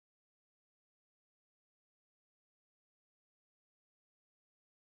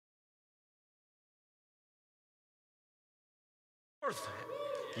4th.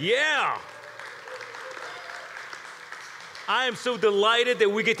 Yeah. I am so delighted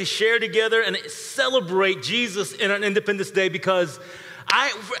that we get to share together and celebrate Jesus in on Independence Day because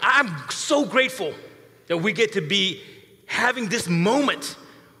I'm so grateful that we get to be having this moment,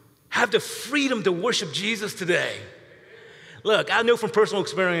 have the freedom to worship Jesus today. Look, I know from personal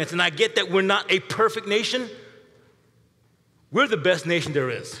experience, and I get that we're not a perfect nation. We're the best nation there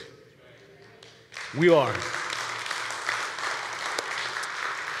is. We are.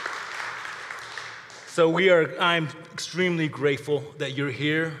 So I'm extremely grateful that you're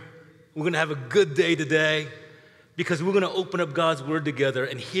here. We're gonna have a good day today because we're gonna open up God's word together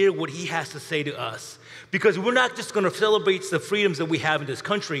and hear what he has to say to us. Because we're not just gonna celebrate the freedoms that we have in this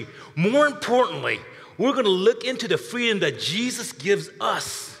country. More importantly, we're gonna look into the freedom that Jesus gives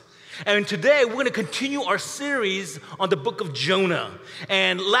us. And today, we're gonna continue our series on the book of Jonah.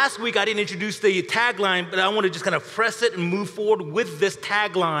 And last week, I didn't introduce the tagline, but I wanna just kind of press it and move forward with this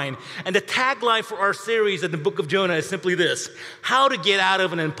tagline. And the tagline for our series in the book of Jonah is simply this: how to get out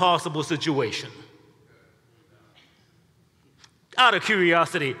of an impossible situation. Out of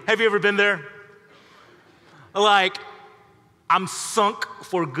curiosity, have you ever been there? Like, I'm sunk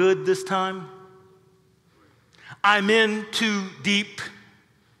for good this time. I'm in too deep.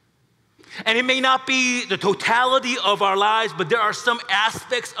 And it may not be the totality of our lives, but there are some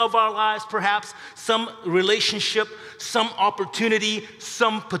aspects of our lives, perhaps some relationship, some opportunity,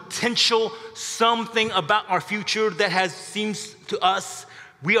 some potential, something about our future that seems to us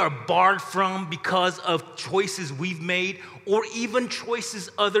we are barred from because of choices we've made or even choices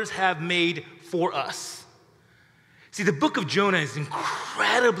others have made for us. See, the book of Jonah is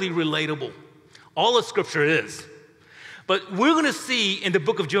incredibly relatable. All of Scripture is. But we're going to see in the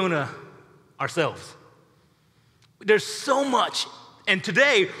book of Jonah ourselves. There's so much. And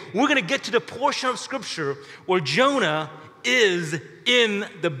today, we're going to get to the portion of Scripture where Jonah is in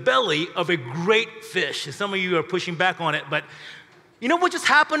the belly of a great fish. And some of you are pushing back on it, but you know what just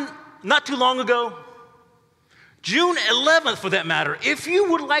happened not too long ago? June 11th, for that matter. If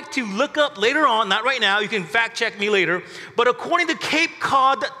you would like to look up later on, not right now, you can fact check me later, but according to Cape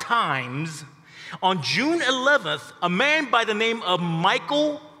Cod Times, on June 11th, a man by the name of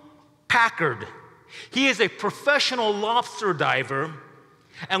Michael Packard, he is a professional lobster diver,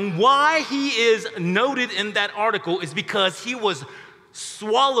 and why he is noted in that article is because he was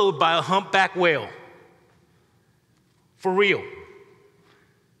swallowed by a humpback whale. For real.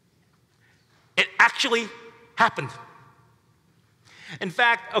 It actually happened. In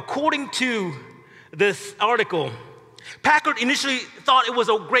fact, according to this article, Packard initially thought it was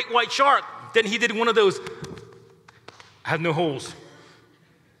a great white shark. Then he did one of those, I have no holes.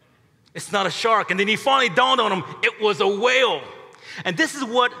 It's not a shark. And then he finally dawned on him, it was a whale. And this is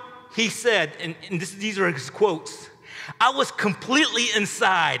what he said, and these are his quotes. I was completely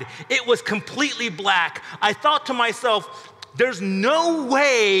inside. It was completely black. I thought to myself, there's no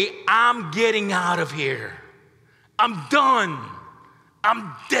way I'm getting out of here. I'm done.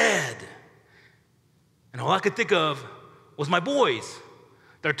 I'm dead. And all I could think of was my boys.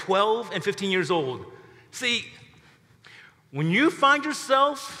 They're 12 and 15 years old. See, when you find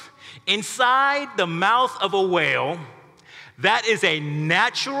yourself inside the mouth of a whale, that is a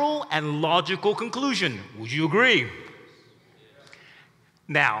natural and logical conclusion. Would you agree?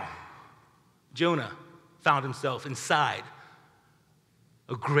 Now, Jonah found himself inside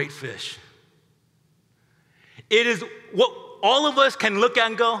a great fish. It is what all of us can look at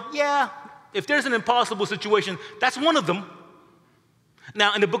and go, yeah, if there's an impossible situation, that's one of them.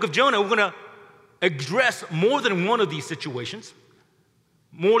 Now, in the book of Jonah, we're going to address more than one of these situations,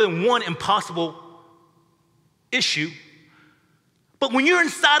 more than one impossible issue. But when you're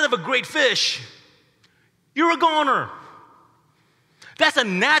inside of a great fish, you're a goner. That's a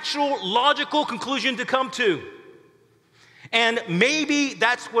natural, logical conclusion to come to. And maybe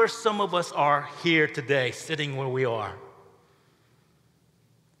that's where some of us are here today, sitting where we are.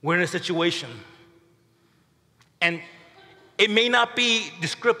 We're in a situation, and it may not be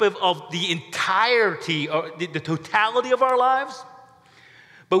descriptive of the entirety or the totality of our lives,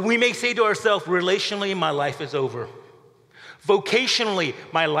 but we may say to ourselves, relationally, my life is over. Vocationally,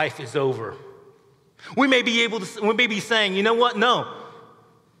 my life is over. We may be saying, you know what? No.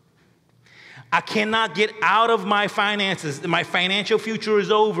 I cannot get out of my finances. My financial future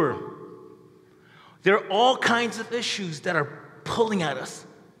is over. There are all kinds of issues that are pulling at us.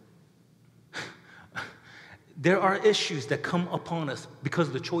 There are issues that come upon us because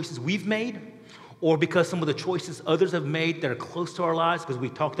of the choices we've made or because some of the choices others have made that are close to our lives, because we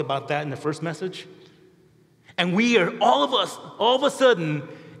talked about that in the first message. And we are, all of us, all of a sudden,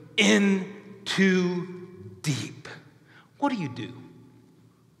 in too deep. What do you do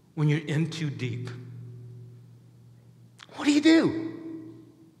when you're in too deep? What do you do?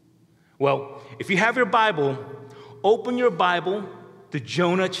 Well, if you have your Bible, open your Bible to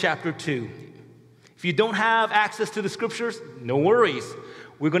Jonah chapter 2. If you don't have access to the scriptures, no worries.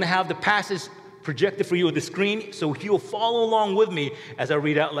 We're going to have the passage projected for you on the screen, so you'll follow along with me as I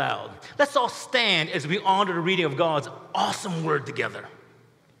read out loud. Let's all stand as we honor the reading of God's awesome word together.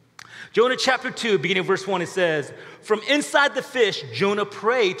 Jonah chapter 2, beginning of verse 1, it says, "From inside the fish, Jonah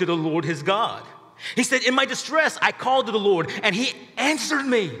prayed to the Lord his God. He said, 'In my distress, I called to the Lord, and he answered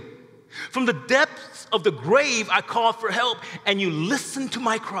me. From the depths of the grave, I called for help, and you listened to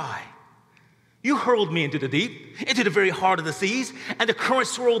my cry. You hurled me into the deep, into the very heart of the seas, and the current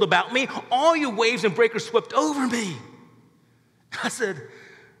swirled about me. All your waves and breakers swept over me. I said,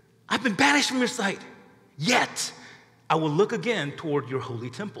 I've been banished from your sight, yet I will look again toward your holy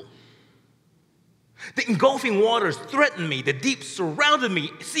temple. The engulfing waters threatened me. The deep surrounded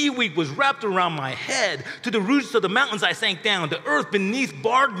me. Seaweed was wrapped around my head. To the roots of the mountains I sank down. The earth beneath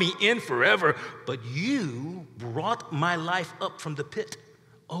barred me in forever. But you brought my life up from the pit,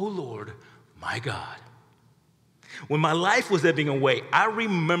 O Lord, my God. When my life was ebbing away, I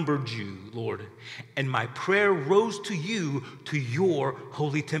remembered you, Lord, and my prayer rose to you, to your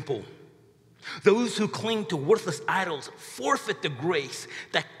holy temple. Those who cling to worthless idols forfeit the grace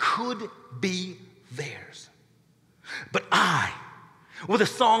that could be theirs. But I, with a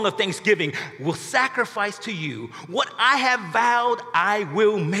song of thanksgiving, will sacrifice to you. What I have vowed, I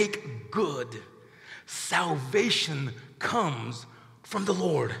will make good. Salvation comes from the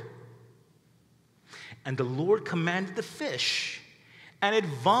Lord. And the Lord commanded the fish, and it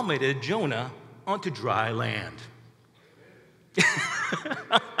vomited Jonah onto dry land."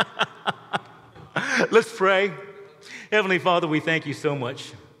 Let's pray. Heavenly Father, we thank you so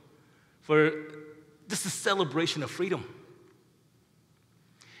much for this is celebration of freedom.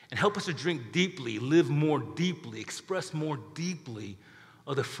 And help us to drink deeply, live more deeply, express more deeply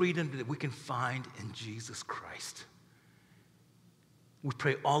of the freedom that we can find in Jesus Christ. We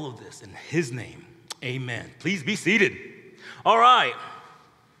pray all of this in his name. Amen. Please be seated. All right.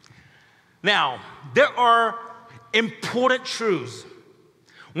 Now, there are important truths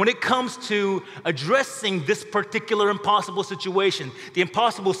when it comes to addressing this particular impossible situation. The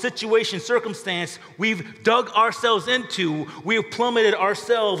impossible situation, circumstance we've dug ourselves into, we have plummeted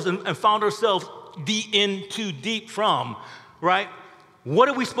ourselves and found ourselves in too deep from, right? What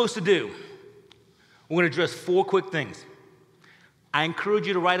are we supposed to do? We're going to address 4 quick things. I encourage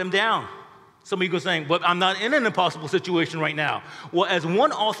you to write them down. Some of you are saying, "But I'm not in an impossible situation right now." Well, as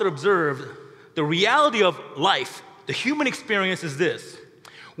one author observed, the reality of life, the human experience is this.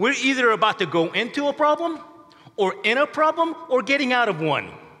 We're either about to go into a problem, or in a problem, or getting out of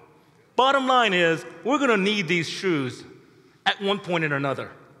one. Bottom line is, we're going to need these truths at one point or another.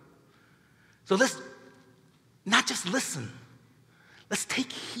 So let's not just listen. Let's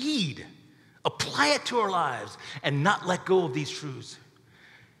take heed, apply it to our lives, and not let go of these truths.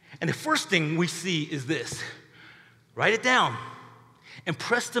 And the first thing we see is this. Write it down and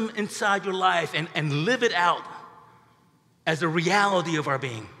press them inside your life and live it out as a reality of our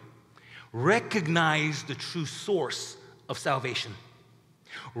being. Recognize the true source of salvation.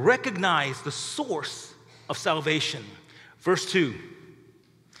 Recognize the source of salvation. Verse 2.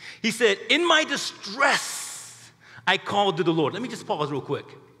 He said, "In my distress, I called to the Lord." Let me just pause real quick.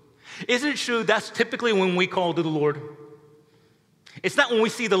 Isn't it true that's typically when we call to the Lord? It's not when we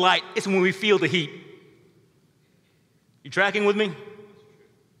see the light, it's when we feel the heat. You tracking with me?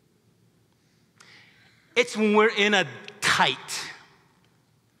 It's when we're in a tight.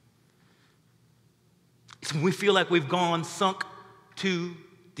 It's when we feel like we've sunk too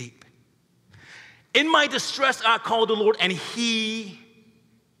deep. "In my distress, I called the Lord, and he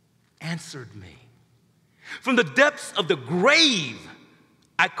answered me. From the depths of the grave,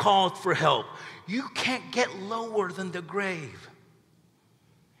 I called for help." You can't get lower than the grave.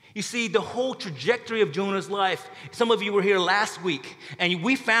 You see, the whole trajectory of Jonah's life, some of you were here last week, and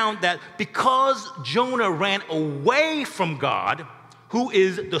we found that because Jonah ran away from God, who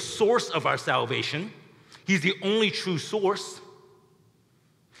is the source of our salvation, he's the only true source,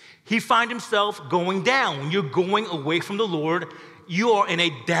 he found himself going down. When you're going away from the Lord, you are in a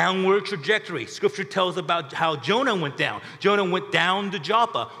downward trajectory. Scripture tells about how Jonah went down. Jonah went down to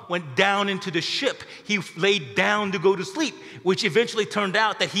Joppa, went down into the ship. He laid down to go to sleep, which eventually turned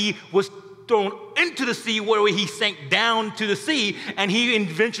out that he was thrown into the sea where he sank down to the sea, and he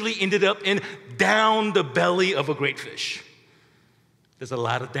eventually ended up in down the belly of a great fish. There's a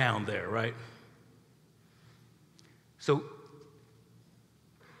lot of down there, right? So,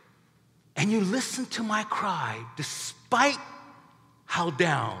 and you listen to my cry despite despite how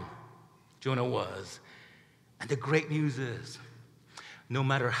down Jonah was. And the great news is, no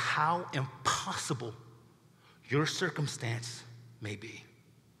matter how impossible your circumstance may be,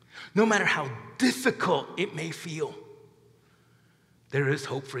 no matter how difficult it may feel, there is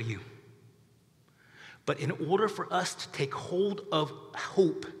hope for you. But in order for us to take hold of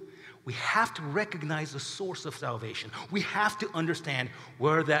hope, we have to recognize the source of salvation. We have to understand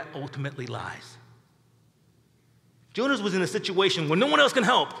where that ultimately lies. Jonah was in a situation where no one else can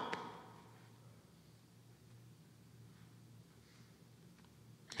help.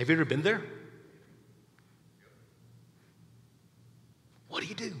 Have you ever been there? What do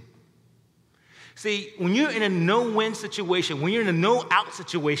you do? See, when you're in a no-win situation, when you're in a no-out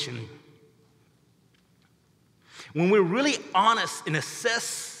situation, when we're really honest and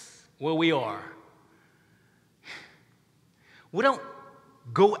assess where we are, we don't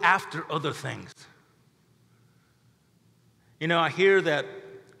go after other things. You know, I hear that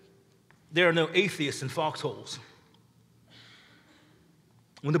there are no atheists in foxholes.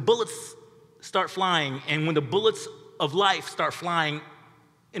 When the bullets start flying and when the bullets of life start flying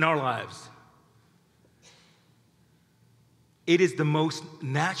in our lives, it is the most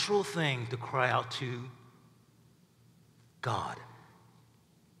natural thing to cry out to God.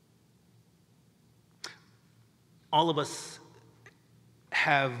 All of us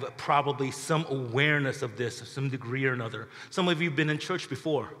have probably some awareness of this to some degree or another. Some of you have been in church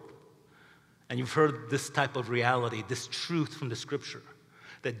before, and you've heard this type of reality, this truth from the scripture,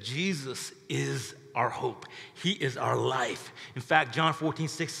 that Jesus is our hope. He is our life. In fact, John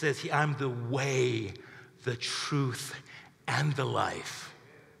 14:6 says, I'm the way, the truth, and the life.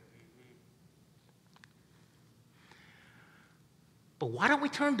 But why don't we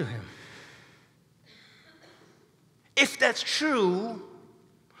turn to him? If that's true,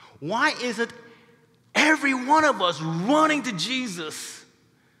 why isn't every one of us running to Jesus?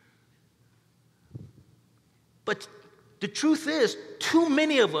 But the truth is, too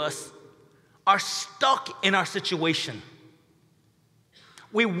many of us are stuck in our situation.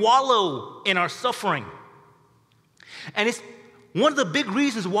 We wallow in our suffering. And it's one of the big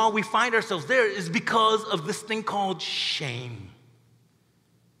reasons why we find ourselves there is because of this thing called shame.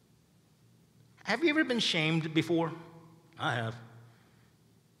 Have you ever been shamed before? I have.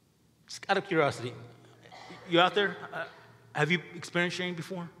 Just out of curiosity, you out there? Have you experienced shame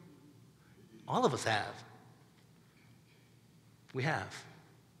before? All of us have. We have.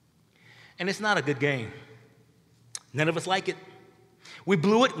 And it's not a good game. None of us like it. We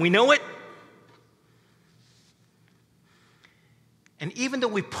blew it. We know it. And even though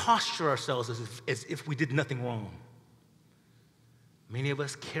we posture ourselves as if we did nothing wrong, many of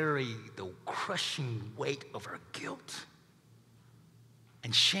us carry the crushing weight of our guilt.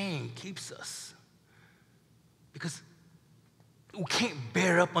 And shame keeps us. Because we can't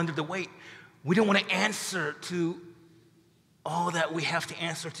bear up under the weight. We don't want to answer to all that we have to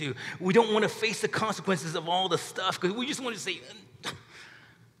answer to. We don't want to face the consequences of all the stuff because we just want to say,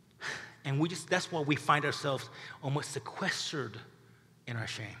 and that's why we find ourselves almost sequestered in our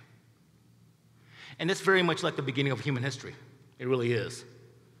shame. And that's very much like the beginning of human history. It really is.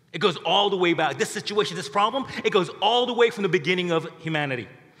 It goes all the way back. This situation, this problem, it goes all the way from the beginning of humanity.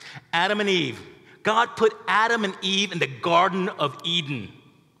 Adam and Eve. God put Adam and Eve in the Garden of Eden.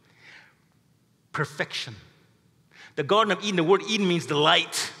 Perfection. The Garden of Eden, the word Eden means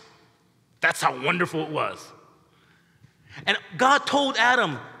delight. That's how wonderful it was. And God told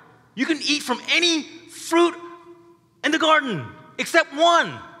Adam, you can eat from any fruit in the garden except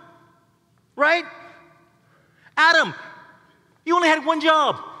one. Right? Adam, you only had one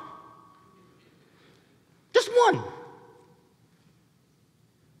job. Just one.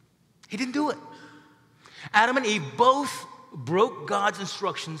 He didn't do it. Adam and Eve both broke God's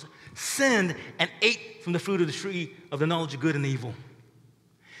instructions, sinned, and ate from the fruit of the tree of the knowledge of good and evil.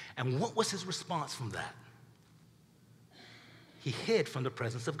 And what was his response from that? He hid from the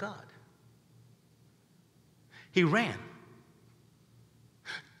presence of God. He ran.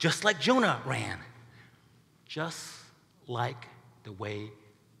 Just like Jonah ran. Just like the way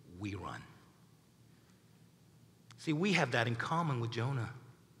we run. See, we have that in common with Jonah.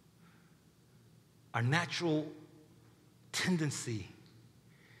 Our natural tendency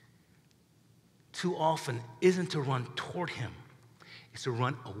too often isn't to run toward him, it's to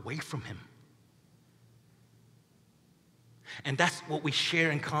run away from him. And that's what we share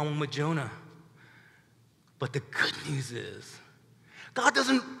in common with Jonah. But the good news is, God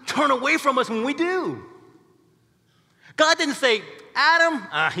doesn't turn away from us when we do. God didn't say, Adam,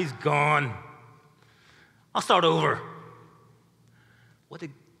 he's gone. I'll start over. What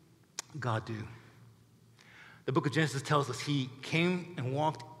did God do? The book of Genesis tells us he came and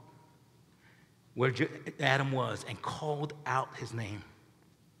walked where Adam was and called out his name.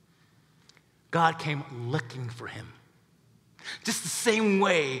 God came looking for him. Just the same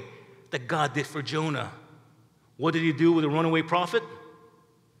way that God did for Jonah. What did he do with a runaway prophet?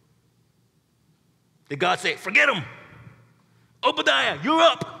 Did God say, forget him? Obadiah, you're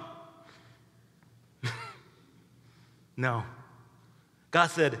up. No. God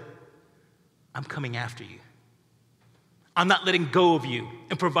said, I'm coming after you. I'm not letting go of you,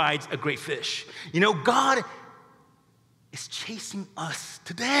 and provides a great fish. You know, God is chasing us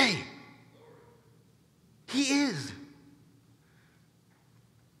today. He is.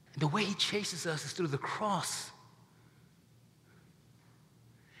 And the way he chases us is through the cross.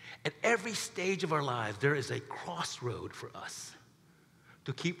 At every stage of our lives, there is a crossroad for us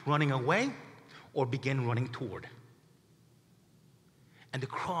to keep running away or begin running toward. And the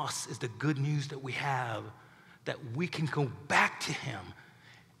cross is the good news that we have, that we can go back to him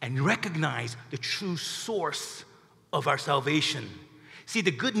and recognize the true source of our salvation. See, the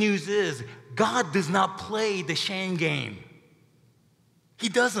good news is God does not play the shame game. He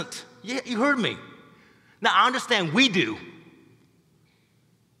doesn't. Yeah, you heard me. Now, I understand we do,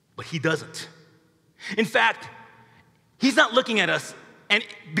 but he doesn't. In fact, he's not looking at us, and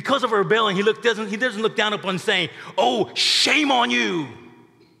because of our rebellion, he doesn't look down upon saying, oh, shame on you.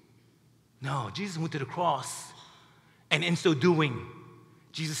 No, Jesus went to the cross, and in so doing,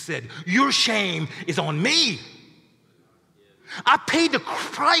 Jesus said, your shame is on me. I paid the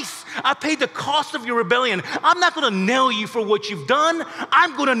price. I paid the cost of your rebellion. I'm not going to nail you for what you've done.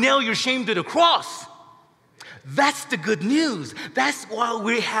 I'm going to nail your shame to the cross. That's the good news. That's why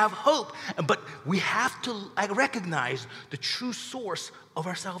we have hope. But we have to recognize the true source of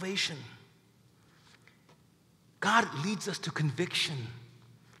our salvation. God leads us to conviction,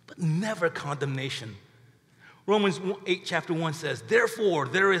 but never condemnation. Romans 8, chapter 1 says, therefore,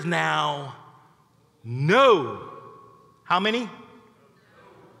 there is now no, how many?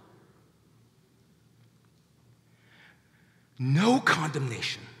 No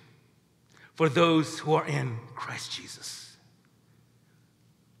condemnation for those who are in Christ Jesus.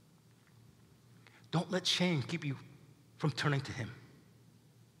 Don't let shame keep you from turning to him.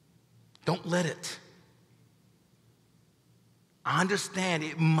 Don't let it. I understand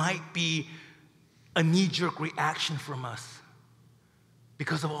it might be a knee-jerk reaction from us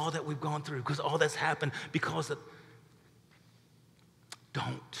because of all that we've gone through, because all that's happened, because of...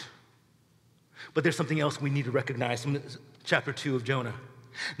 Don't. But there's something else we need to recognize from chapter 2 of Jonah.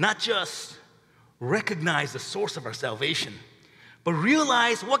 Not just recognize the source of our salvation, but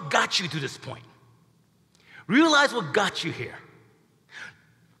realize what got you to this point. Realize what got you here.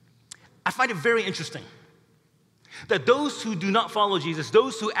 I find it very interesting that those who do not follow Jesus,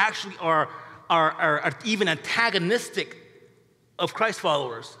 those who actually are even antagonistic of Christ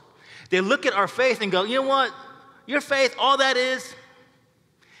followers, they look at our faith and go, you know what? Your faith, all that is,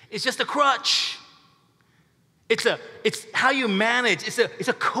 it's just a crutch. It's how you manage. It's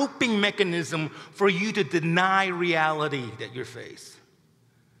a coping mechanism for you to deny reality that you face.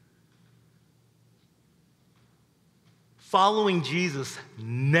 Following Jesus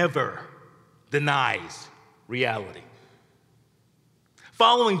never denies reality.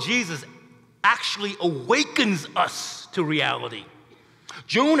 Following Jesus actually awakens us to reality.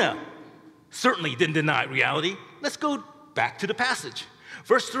 Jonah certainly didn't deny reality. Let's go back to the passage.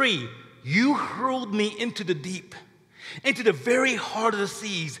 Verse 3, you hurled me into the deep, into the very heart of the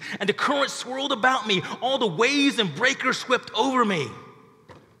seas, and the current swirled about me. All the waves and breakers swept over me.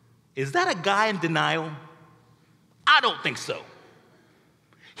 Is that a guy in denial? I don't think so.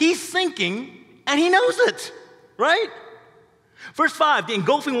 He's sinking, and he knows it, right? Verse 5, the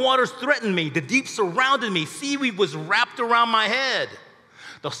engulfing waters threatened me. The deep surrounded me. Seaweed was wrapped around my head.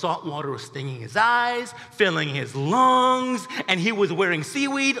 The salt water was stinging his eyes, filling his lungs, and he was wearing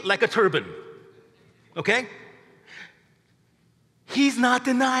seaweed like a turban. Okay? He's not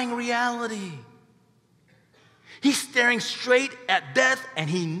denying reality. He's staring straight at death, and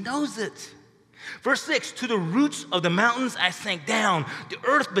he knows it. Verse 6, to the roots of the mountains I sank down. The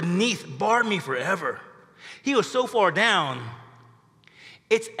earth beneath barred me forever. He was so far down,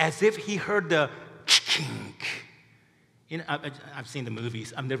 it's as if he heard the chink. You know, I've seen the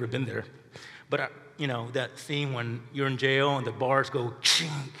movies. I've never been there. But, you know, that scene when you're in jail and the bars go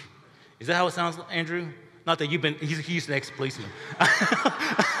chink. Is that how it sounds, Andrew? Not that you've been, he's an ex-policeman.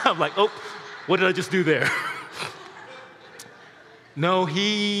 I'm like, oh, what did I just do there? No,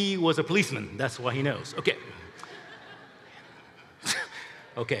 he was a policeman. That's why he knows. Okay.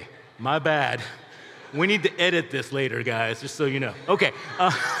 Okay, my bad. We need to edit this later, guys, just so you know. Okay.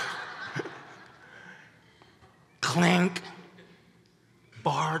 clink,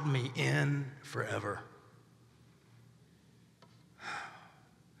 barred me in forever.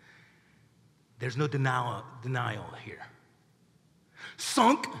 There's no denial here.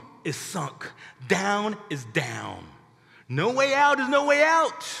 Sunk is sunk. Down is down. No way out is no way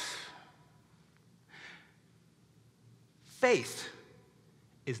out. Faith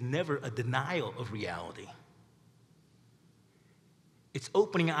is never a denial of reality. It's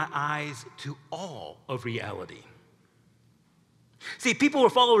opening our eyes to all of reality. See, people who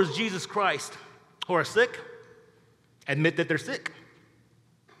are followers of Jesus Christ who are sick admit that they're sick.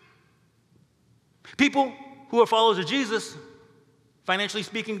 People who are followers of Jesus, financially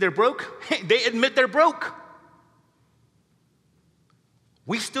speaking, they're broke. They admit they're broke.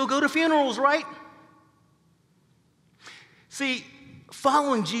 We still go to funerals, right? See,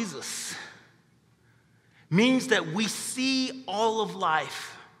 following Jesus means that we see all of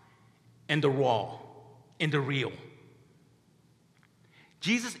life in the raw, in the real.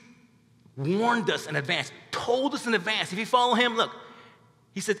 Jesus warned us in advance, told us in advance. If you follow him, look,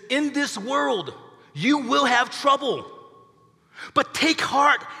 he said, in this world, you will have trouble. But take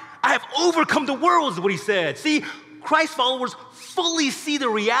heart, I have overcome the world, is what he said. See, Christ followers fully see the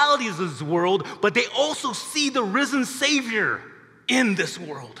realities of this world, but they also see the risen Savior in this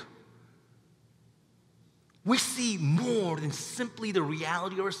world. We see more than simply the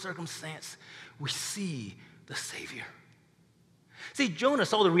reality of our circumstance. We see the Savior. See, Jonah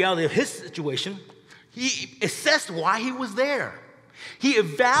saw the reality of his situation. He assessed why he was there. He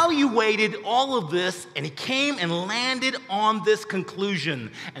evaluated all of this, and he came and landed on this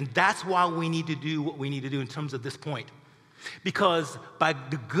conclusion. And that's why we need to do what we need to do in terms of this point. Because by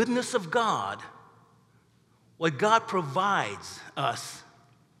the goodness of God, what God provides us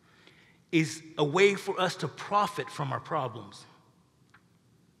is a way for us to profit from our problems.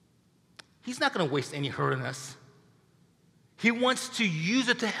 He's not going to waste any hurt on us. He wants to use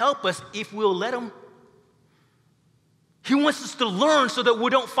it to help us if we'll let him. He wants us to learn so that we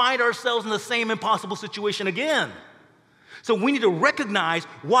don't find ourselves in the same impossible situation again. So we need to recognize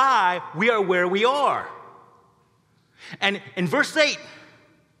why we are where we are. And in verse 8,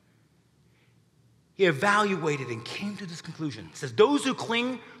 he evaluated and came to this conclusion. It says, those who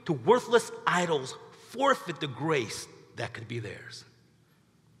cling to worthless idols forfeit the grace that could be theirs.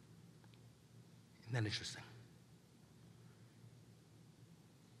 Isn't that interesting?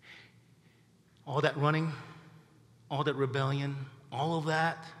 All that running, all that rebellion, all of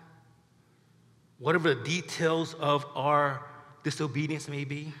that, whatever the details of our disobedience may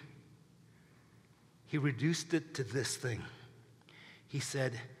be, he reduced it to this thing. He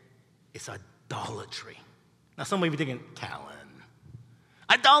said, it's idolatry. Now, some of you are thinking, Talon,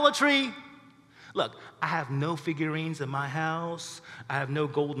 idolatry? Look, I have no figurines in my house. I have no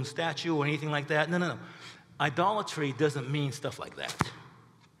golden statue or anything like that. No. Idolatry doesn't mean stuff like that.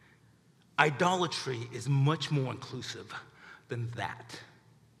 Idolatry is much more inclusive than that.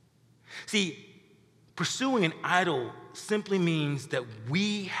 See, pursuing an idol simply means that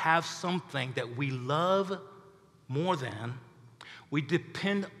we have something that we love more than, we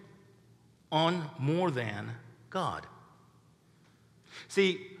depend on more than God.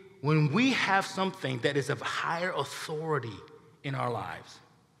 See, when we have something that is of higher authority in our lives,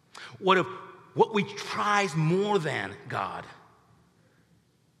 what we prize more than God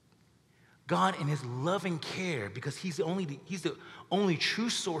in his loving care, because he's the only true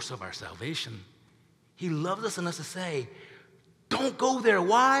source of our salvation, he loves us enough to say, don't go there.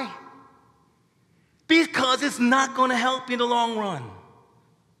 Why? Because it's not going to help you in the long run.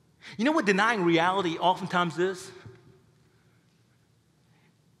 You know what denying reality oftentimes is?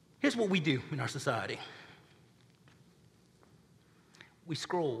 Here's what we do in our society. We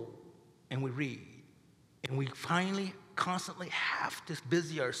scroll and we read, and we finally constantly have to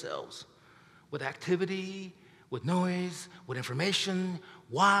busy ourselves with activity, with noise, with information.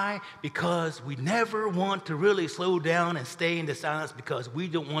 Why? Because we never want to really slow down and stay in the silence because we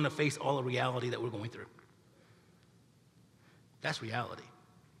don't want to face all the reality that we're going through. That's reality.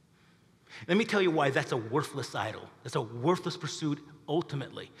 Let me tell you why that's a worthless idol. That's a worthless pursuit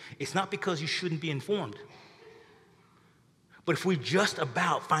ultimately. It's not because you shouldn't be informed. But if we just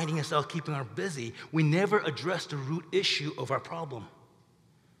about finding ourselves keeping our busy, we never address the root issue of our problem.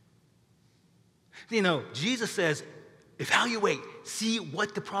 You know, Jesus says, evaluate, see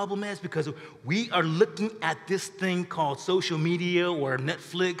what the problem is, because we are looking at this thing called social media or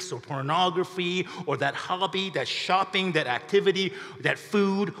Netflix or pornography or that hobby, that shopping, that activity, that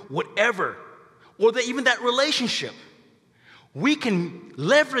food, whatever, or even that relationship. We can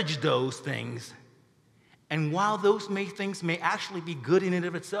leverage those things And while those things may actually be good in and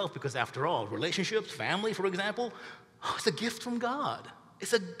of itself, because after all, relationships, family, for example, it's a gift from God.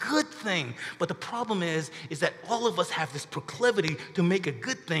 It's a good thing. But the problem is that all of us have this proclivity to make a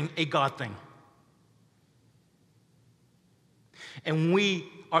good thing a God thing. And we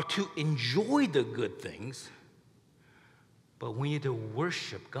are to enjoy the good things, but we need to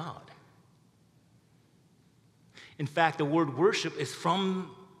worship God. In fact, the word worship is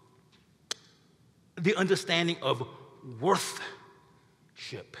from the understanding of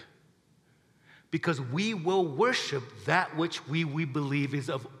worthship. Because we will worship that which we believe is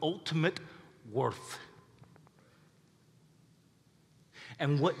of ultimate worth.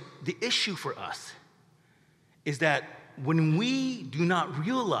 And what the issue for us is that when we do not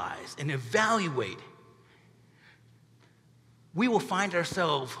realize and evaluate, we will find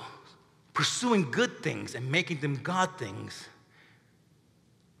ourselves pursuing good things and making them God things,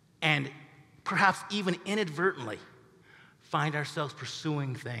 and perhaps even inadvertently find ourselves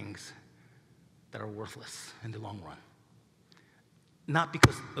pursuing things that are worthless in the long run. Not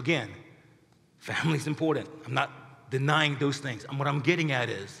because, again, family is important. I'm not denying those things. And what I'm getting at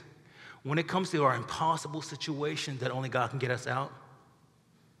is, when it comes to our impossible situation that only God can get us out,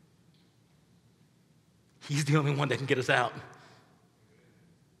 He's the only one that can get us out.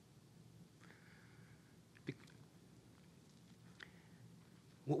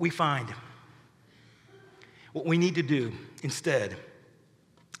 What we find, what we need to do instead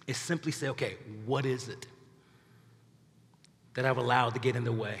is simply say, okay, what is it that I've allowed to get in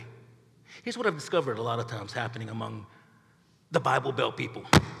the way? Here's what I've discovered a lot of times happening among the Bible Belt people,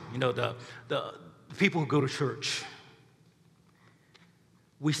 the people who go to church.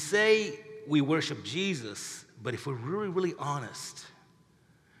 We say we worship Jesus, but if we're really, really honest,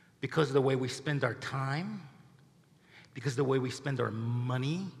 because of the way we spend our time, because of the way we spend our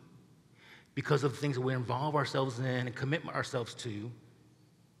money, because of the things that we involve ourselves in and commit ourselves to,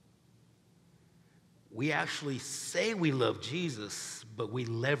 we actually say we love Jesus, but we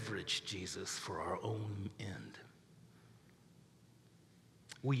leverage Jesus for our own end.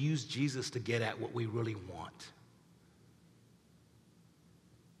 We use Jesus to get at what we really want.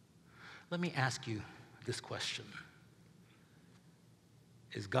 Let me ask you this question.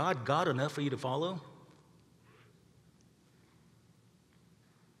 Is God God enough for you to follow?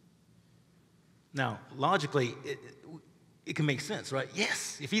 Now, logically, it can make sense, right?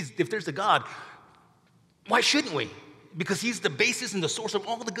 Yes, if there's a God, why shouldn't we? Because He's the basis and the source of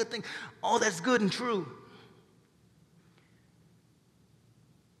all the good things, all that's good and true.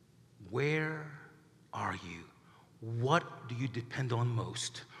 Where are you? What do you depend on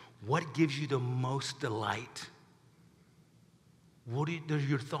most? What gives you the most delight? What do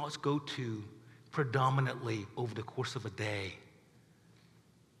your thoughts go to predominantly over the course of a day?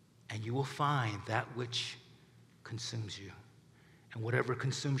 And you will find that which consumes you. And whatever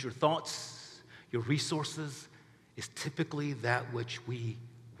consumes your thoughts, your resources, is typically that which we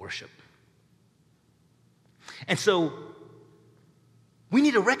worship. And so, we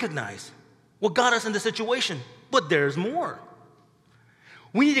need to recognize what got us in this situation, but there's more.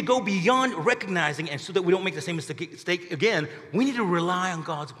 We need to go beyond recognizing, and so that we don't make the same mistake again, we need to rely on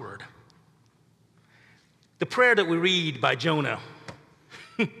God's word. The prayer that we read by Jonah,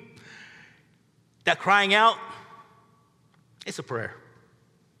 that crying out, it's a prayer.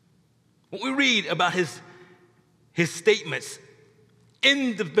 What we read about his statements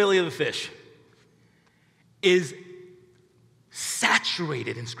in the belly of the fish is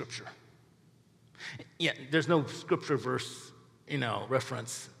saturated in Scripture. Yeah, there's no Scripture verse,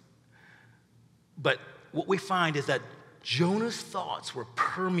 reference. But what we find is that Jonah's thoughts were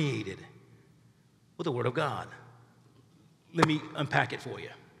permeated with the Word of God. Let me unpack it for you.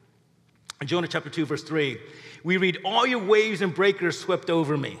 In Jonah chapter 2, verse 3, we read, "All your waves and breakers swept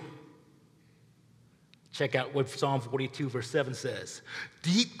over me." Check out what Psalm 42, verse 7 says.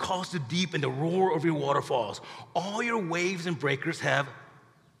 "Deep calls to deep in the roar of your waterfalls. All your waves and breakers have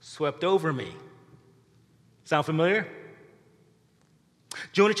swept over me." Sound familiar?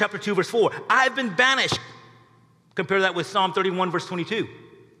 Jonah chapter 2, verse 4, "I've been banished." Compare that with Psalm 31, verse 22.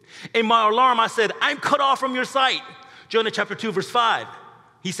 "In my alarm, I said, I'm cut off from your sight." Jonah chapter 2, verse 5.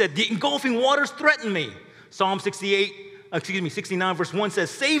 He said, "The engulfing waters threaten me." Psalm 69, verse 1 says,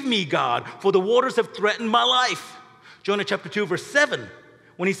 "Save me, God, for the waters have threatened my life." Jonah chapter 2, verse 7,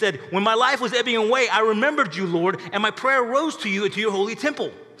 when he said, "When my life was ebbing away, I remembered you, Lord, and my prayer rose to you into your holy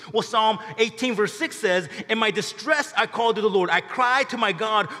temple." Well, Psalm 18, verse 6 says, "In my distress, I called to the Lord. I cried to my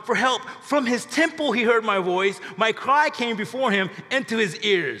God for help. From his temple, he heard my voice. My cry came before him into his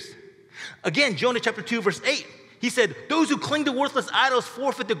ears." Again, Jonah chapter 2, verse 8, He said, those who cling to worthless idols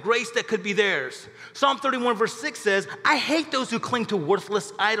forfeit the grace that could be theirs. Psalm 31 verse 6 says, I hate those who cling to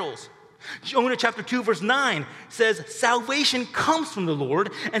worthless idols. Jonah chapter 2 verse 9 says, salvation comes from the Lord.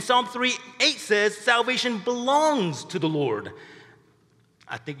 And Psalm 3:8 says, salvation belongs to the Lord.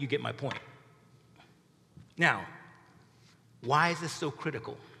 I think you get my point. Now, why is this so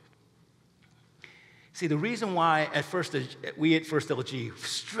critical? See, the reason why we at First LG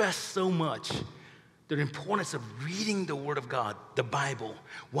stress so much the importance of reading the Word of God, the Bible,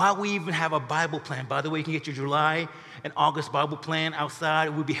 why we even have a Bible plan. By the way, you can get your July and August Bible plan outside.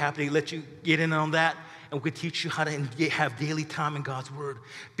 We'd be happy to let you get in on that, and we could teach you how to have daily time in God's Word.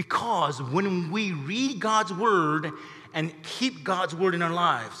 Because when we read God's Word and keep God's Word in our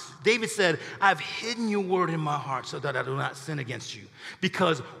lives, David said, I've hidden your Word in my heart so that I do not sin against you.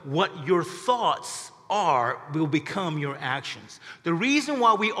 Because what your thoughts will become your actions. The reason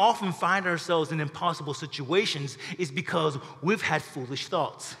why we often find ourselves in impossible situations is because we've had foolish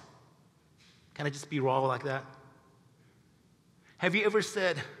thoughts. Can I just be raw like that? Have you ever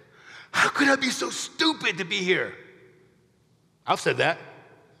said, how could I be so stupid to be here? I've said that.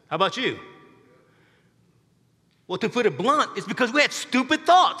 How about you? Well, to put it blunt, it's because we had stupid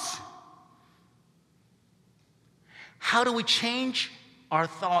thoughts. How do we change our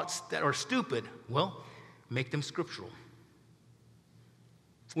thoughts that are stupid? Well, make them scriptural.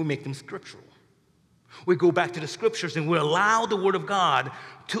 We make them scriptural. We go back to the scriptures and we allow the Word of God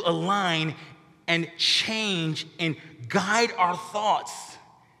to align and change and guide our thoughts.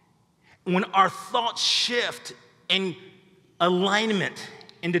 When our thoughts shift in alignment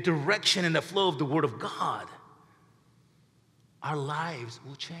in the direction and the flow of the Word of God, our lives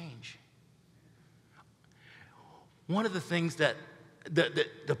will change. One of the things that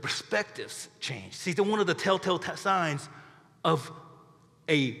the perspectives change. See, one of the telltale signs of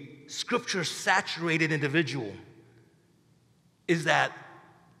a scripture-saturated individual is that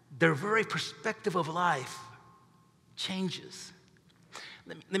their very perspective of life changes.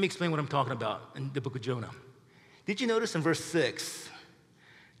 Let me explain what I'm talking about in the book of Jonah. Did you notice in verse 6,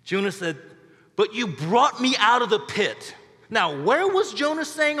 Jonah said, but you brought me out of the pit. Now, where was Jonah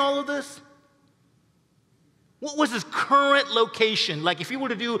saying all of this? What was his current location? Like if you were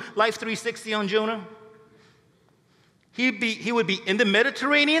to do Life 360 on Jonah, he would be in the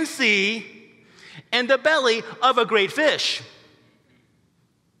Mediterranean Sea in the belly of a great fish.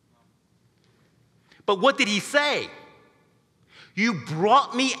 But what did he say? You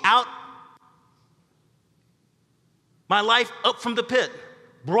brought me out, my life up from the pit.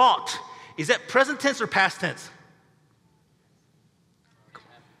 Brought. Is that present tense or past tense?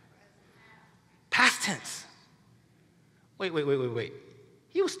 Past tense. Wait.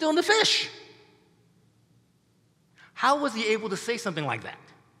 He was still in the fish. How was he able to say something like that?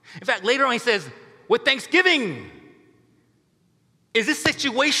 In fact, later on he says, with thanksgiving. Is this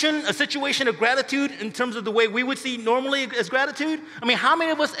situation a situation of gratitude in terms of the way we would see normally as gratitude? I mean, how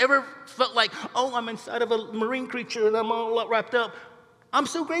many of us ever felt like, oh, I'm inside of a marine creature and I'm all wrapped up. I'm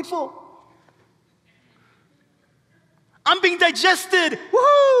so grateful. I'm being digested.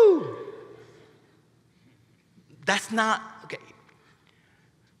 Woohoo! That's not, okay.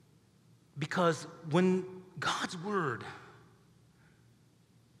 Because when God's Word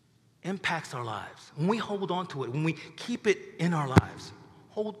impacts our lives, when we hold on to it, when we keep it in our lives,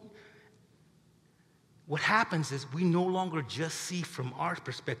 what happens is we no longer just see from our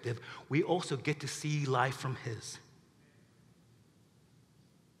perspective, we also get to see life from His.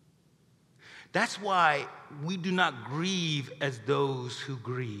 That's why we do not grieve as those who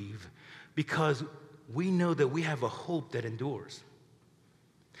grieve, because we know that we have a hope that endures.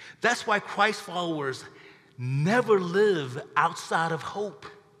 That's why Christ followers never live outside of hope.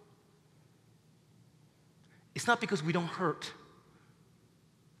 It's not because we don't hurt,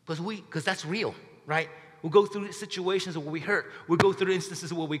 because that's real, right? We'll go through situations where we hurt. We'll go through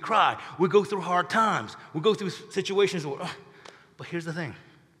instances where we cry. We'll go through hard times. We'll go through situations where, but here's the thing.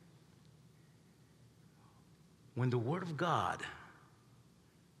 When the Word of God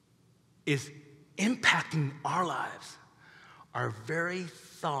is impacting our lives, our very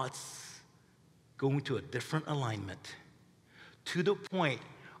thoughts go into a different alignment to the point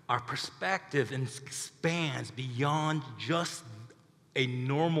our perspective expands beyond just a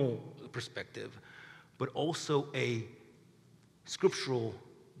normal perspective, but also a scriptural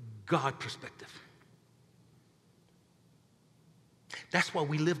God perspective. That's why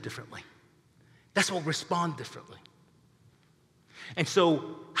we live differently. That's why we respond differently. And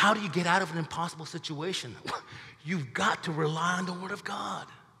so, how do you get out of an impossible situation? You've got to rely on the Word of God.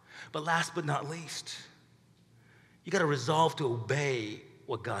 But last but not least, you got to resolve to obey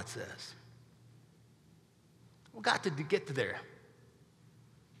what God says. We got to get to there.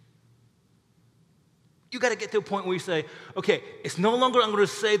 You got to get to a point where you say, okay, it's no longer I'm going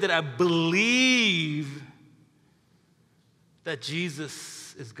to say that I believe that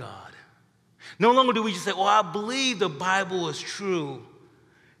Jesus is God. No longer do we just say, well, I believe the Bible is true.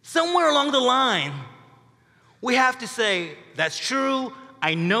 Somewhere along the line, we have to say, that's true,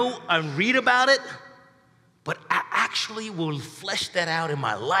 I know, I read about it, but I actually will flesh that out in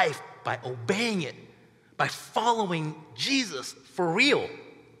my life by obeying it, by following Jesus for real.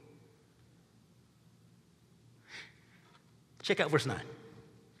 Check out verse 9.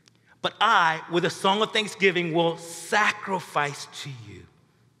 But I, with a song of thanksgiving, will sacrifice to you.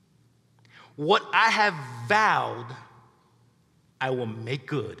 What I have vowed, I will make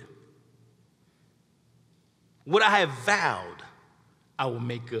good. What I have vowed, I will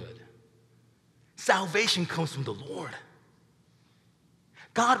make good. Salvation comes from the Lord.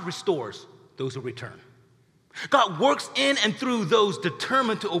 God restores those who return. God works in and through those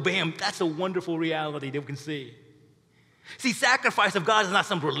determined to obey him. That's a wonderful reality that we can see. See, sacrifice of God is not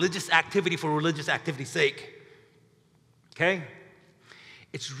some religious activity for religious activity's sake. Okay?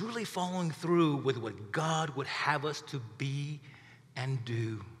 It's really following through with what God would have us to be and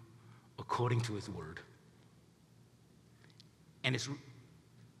do according to his word. And it's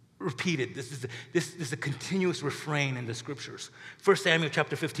repeated. This is a continuous refrain in the scriptures. 1 Samuel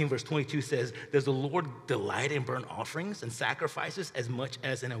chapter 15, verse 22 says, does the Lord delight in burnt offerings and sacrifices as much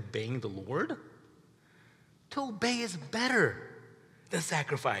as in obeying the Lord? To obey is better than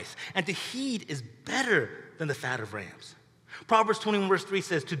sacrifice, and to heed is better than the fat of rams. Proverbs 21, verse 3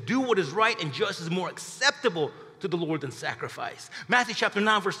 says, to do what is right and just is more acceptable to the Lord than sacrifice. Matthew chapter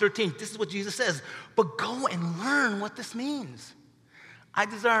 9, verse 13, this is what Jesus says, but go and learn what this means. I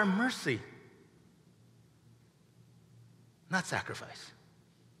desire mercy, not sacrifice.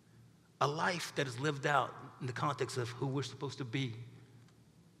 A life that is lived out in the context of who we're supposed to be.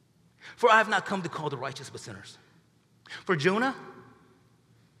 For I have not come to call the righteous but sinners. For Jonah,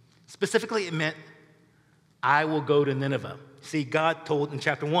 specifically it meant, I will go to Nineveh. See, God told in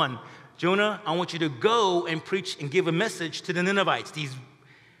chapter 1, Jonah, I want you to go and preach and give a message to the Ninevites, these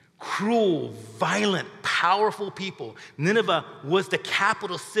cruel, violent, powerful people. Nineveh was the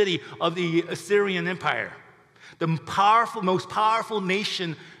capital city of the Assyrian Empire, the most powerful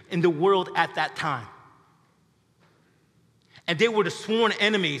nation in the world at that time. And they were the sworn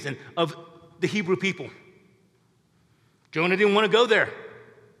enemies of the Hebrew people. Jonah didn't want to go there.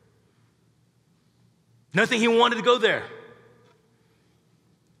 Nothing he wanted to go there.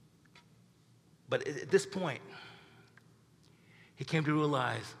 But at this point, he came to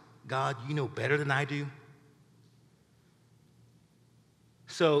realize, God, you know better than I do.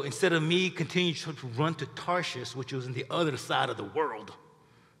 So instead of me continuing to run to Tarshish, which was on the other side of the world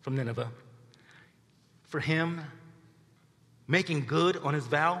from Nineveh, for him, making good on his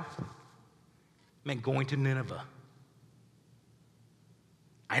vow meant going to Nineveh.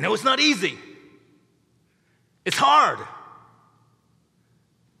 I know it's not easy. It's hard.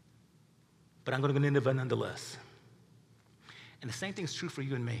 But I'm going to go to Nineveh nonetheless. And the same thing is true for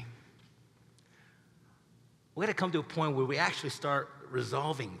you and me. We got to come to a point where we actually start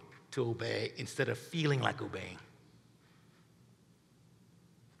resolving to obey instead of feeling like obeying.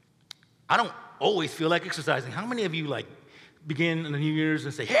 I don't always feel like exercising. How many of you begin in the New Year's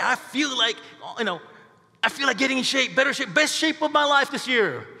and say, hey, I feel like getting in shape, better shape, best shape of my life this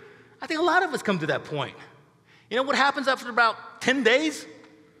year? I think a lot of us come to that point. You know what happens after about 10 days?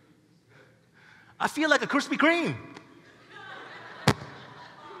 I feel like a Krispy Kreme.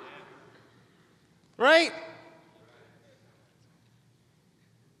 Right?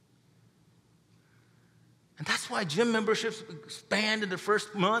 And that's why gym memberships expand in the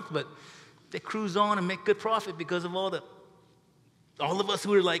first month, but they cruise on and make good profit because of all of us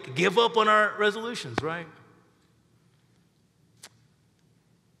who are give up on our resolutions, right?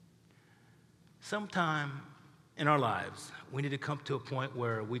 Sometime in our lives, we need to come to a point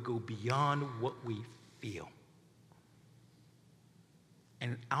where we go beyond what we feel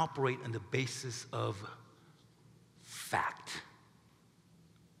and operate on the basis of fact.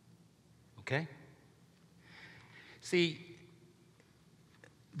 Okay? See,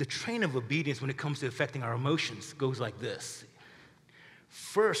 the train of obedience when it comes to affecting our emotions goes like this.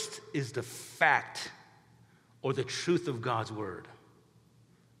 First is the fact or the truth of God's word.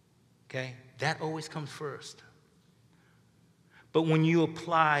 Okay? That always comes first. But when you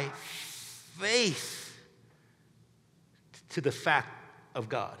apply faith to the fact of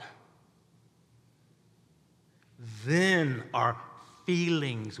God, then our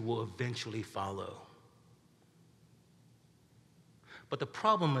feelings will eventually follow. But the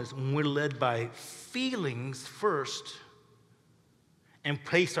problem is when we're led by feelings first and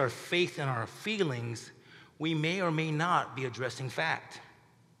place our faith in our feelings, we may or may not be addressing fact.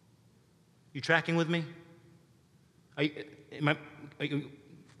 You tracking with me? Are you,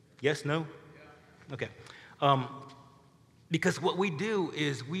 yes, no? Okay. Because what we do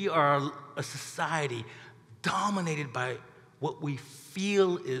is we are a society dominated by what we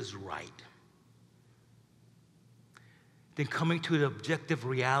feel is right. Then coming to the objective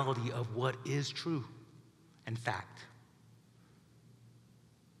reality of what is true and fact.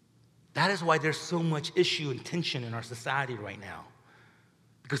 That is why there's so much issue and tension in our society right now.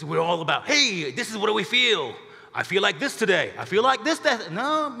 Because we're all about, hey, this is what we feel. I feel like this today. I feel like this, that.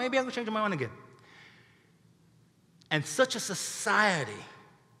 No, maybe I'm going to change my mind again. And such a society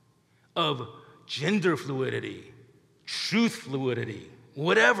of gender fluidity, truth fluidity,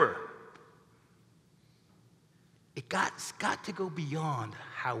 whatever, it's got to go beyond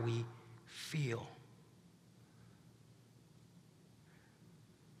how we feel.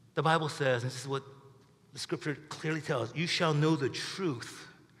 The Bible says, and this is what the scripture clearly tells, you shall know the truth,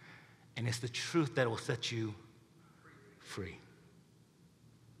 and it's the truth that will set you free.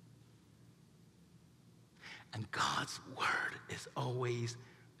 And God's word is always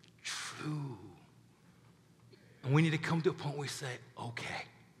true. And we need to come to a point where we say, okay,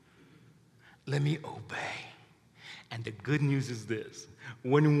 let me obey. And the good news is this.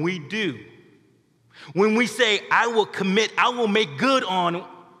 When we do, when we say, I will commit, I will make good on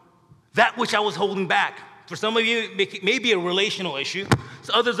that which I was holding back. For some of you, it may be a relational issue.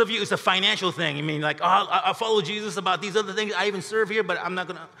 So others of you, it's a financial thing. I mean, like, oh, I follow Jesus about these other things. I even serve here, but I'm not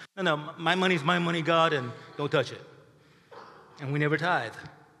going to, no, my money's my money, God, and don't touch it. And we never tithe.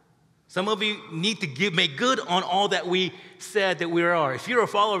 Some of you need to make good on all that we said that we are. If you're a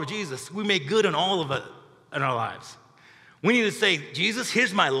follower of Jesus, we make good on all of it in our lives. We need to say, Jesus,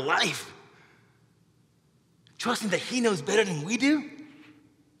 here's my life. Trusting that he knows better than we do.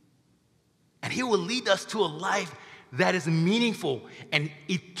 And he will lead us to a life that is meaningful and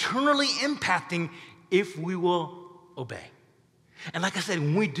eternally impacting if we will obey. And like I said,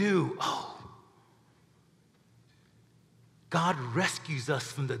 when we do, God rescues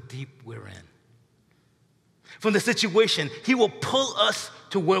us from the deep we're in. From the situation, he will pull us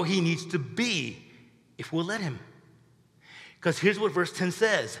to where he needs to be if we'll let him. Because here's what verse 10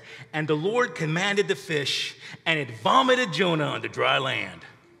 says. And the Lord commanded the fish, and it vomited Jonah on the dry land.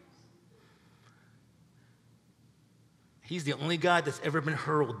 He's the only God that's ever been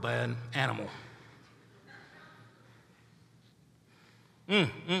hurled by an animal. And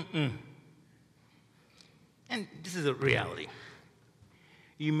this is a reality.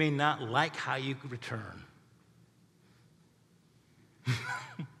 You may not like how you return.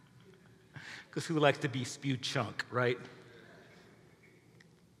 Because who likes to be spewed chunk, right?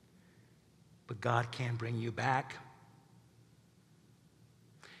 But God can bring you back.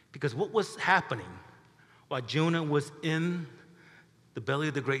 Because what was happening while Jonah was in the belly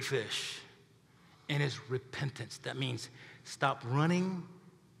of the great fish, in his repentance, that means stop running,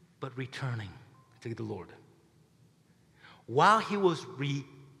 but returning to the Lord. While he was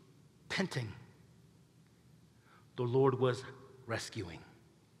repenting, the Lord was rescuing.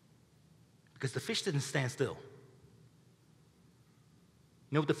 Because the fish didn't stand still.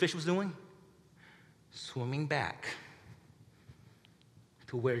 You know what the fish was doing? Swimming back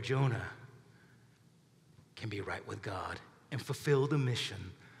to where Jonah can be right with God and fulfill the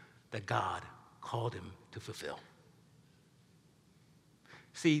mission that God called him to fulfill.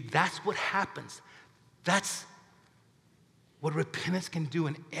 See, that's what happens. That's what repentance can do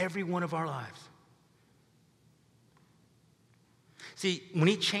in every one of our lives. See, when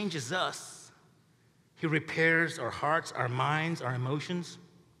he changes us, he repairs our hearts, our minds, our emotions.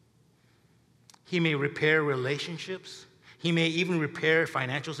 He may repair relationships. He may even repair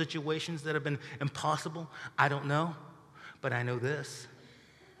financial situations that have been impossible. I don't know, but I know this,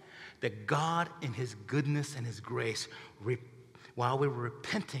 that God in his goodness and his grace, while we're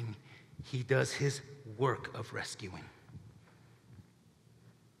repenting, he does his work of rescuing.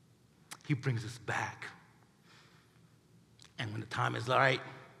 He brings us back. And when the time is right,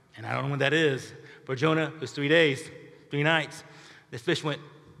 and I don't know when that is, for Jonah, it was 3 days, 3 nights, the fish went,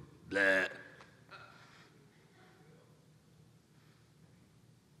 bleh.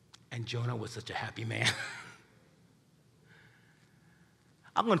 And Jonah was such a happy man.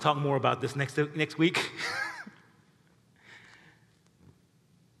 I'm going to talk more about this next week.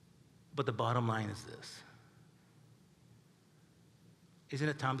 But the bottom line is this. Isn't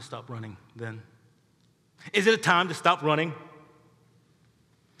it time to stop running then? Isn't it time to stop running?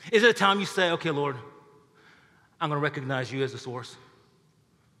 Is it a time you say, okay, Lord, I'm going to recognize you as the source.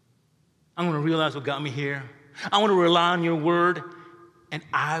 I'm going to realize what got me here. I want to rely on your word, and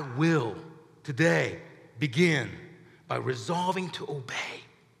I will today begin by resolving to obey.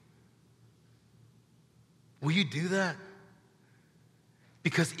 Will you do that?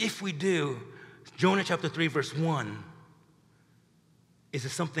 Because if we do, Jonah chapter 3, verse 1, is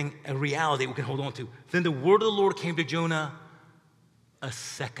something, a reality we can hold on to. Then the word of the Lord came to Jonah a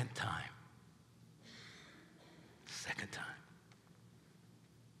second time. Second time.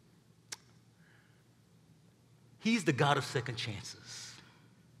 He's the God of second chances.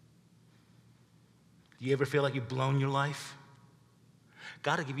 Do you ever feel like you've blown your life?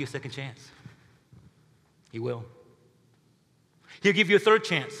 God will give you a second chance. He will. He'll give you a third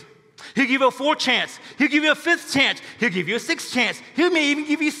chance. He'll give you a fourth chance. He'll give you a fifth chance. He'll give you a sixth chance. He may even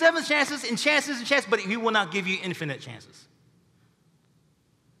give you 7 chances and chances and chances, but he will not give you infinite chances.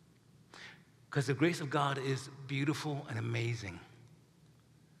 Because the grace of God is beautiful and amazing.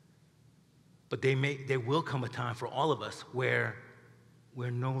 But there will come a time for all of us where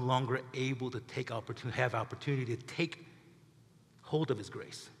we're no longer able to have opportunity to take hold of his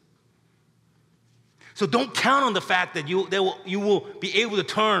grace. So don't count on the fact that you will be able to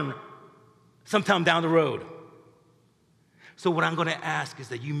turn sometime down the road. So what I'm going to ask is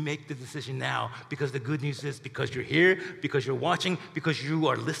that you make the decision now, because the good news is, because you're here, because you're watching, because you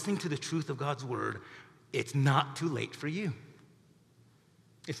are listening to the truth of God's word, it's not too late for you.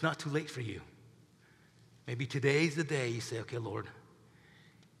 It's not too late for you. Maybe today's the day you say, okay, Lord,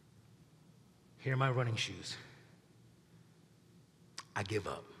 here are my running shoes. I give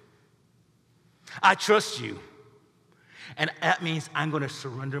up. I trust you. And that means I'm going to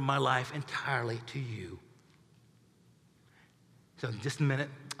surrender my life entirely to you. So in just a minute,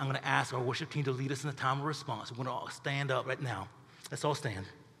 I'm going to ask our worship team to lead us in a time of response. We're going to all stand up right now. Let's all stand.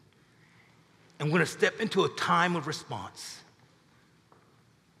 And we're going to step into a time of response.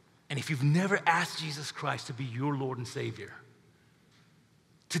 And if you've never asked Jesus Christ to be your Lord and Savior,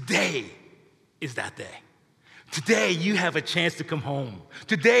 today is that day. Today, you have a chance to come home.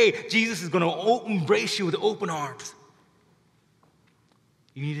 Today, Jesus is going to embrace you with open arms.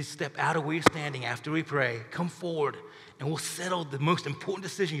 You need to step out of where you're standing after we pray. Come forward, and we'll settle the most important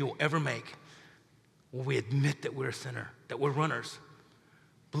decision you'll ever make. When we admit that we're a sinner, that we're runners.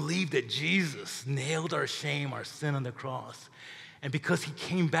 Believe that Jesus nailed our shame, our sin on the cross. And because he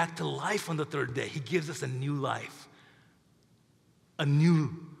came back to life on the third day, he gives us a new life. A new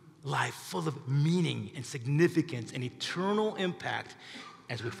life full of meaning and significance and eternal impact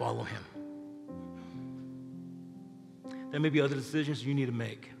as we follow him. There may be other decisions you need to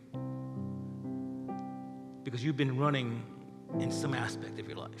make because you've been running in some aspect of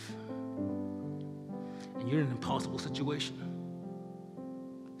your life and you're in an impossible situation.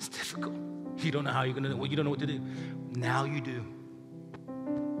 It's difficult. You don't know how you're going to do it. You don't know what to do. Now you do.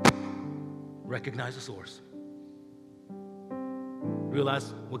 Recognize the source.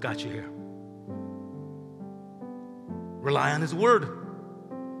 Realize what got you here. Rely on his word.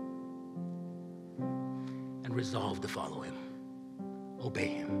 And resolve to follow him. Obey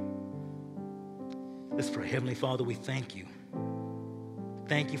him. Let's pray. Heavenly Father, we thank you.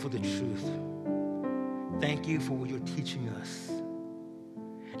 Thank you for the truth. Thank you for what you're teaching us.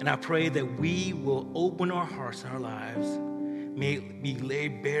 And I pray that we will open our hearts and our lives, may it be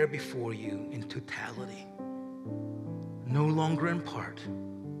laid bare before you in totality. No longer in part,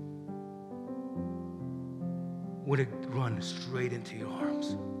 would it run straight into your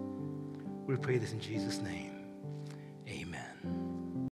arms. We pray this in Jesus' name.